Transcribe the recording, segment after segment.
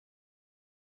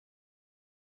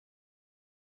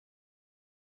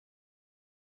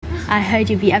I heard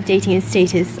you'd be updating your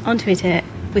status on Twitter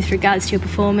with regards to your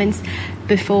performance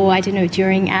before, I don't know,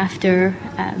 during, after.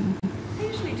 I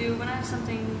usually do. When I have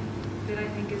something that I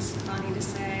think is funny to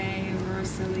say or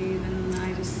silly, then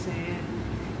I just say it.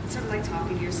 It's sort of like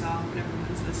talking to yourself when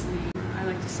everyone's listening. I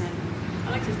like to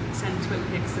send twit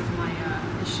pics of my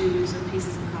shoes or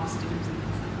pieces of costumes and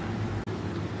things like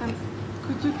that. And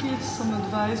could you give some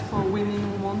advice for women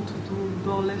who want to do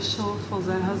burlesque show for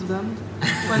their husband?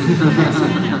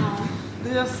 Do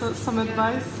you have some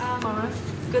advice for us?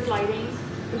 Good lighting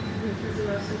is the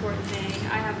most important thing.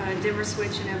 I have a dimmer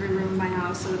switch in every room in my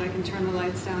house so that I can turn the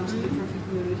lights down to the perfect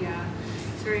mood. Yeah,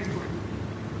 it's very important.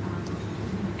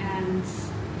 And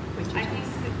I think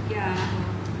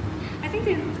I think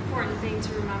the important thing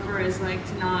to remember is like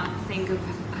to not think of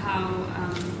how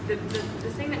the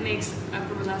thing that makes a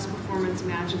burlesque performance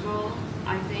magical,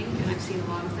 I think, and I've seen a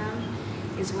lot of them,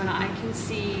 is when I can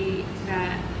see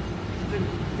that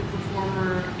the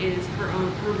performer is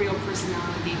her real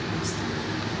personality comes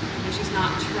through, and she's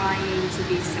not trying to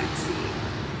be sexy.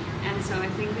 And so I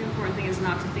think the important thing is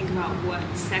not to think about what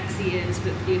sexy is,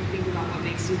 but think about what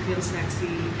makes you feel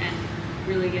sexy and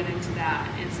really get into that.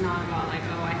 It's not about like,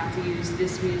 oh, I have to use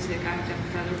this music, I have to have a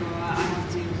feather boa, I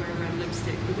have to wear red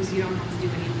lipstick, because you don't have to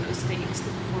do any of those things to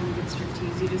perform a good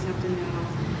striptease. You just have to know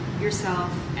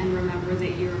yourself and remember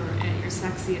that you're at your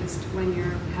sexiest when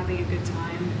you're having a good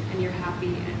time and you're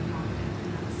happy and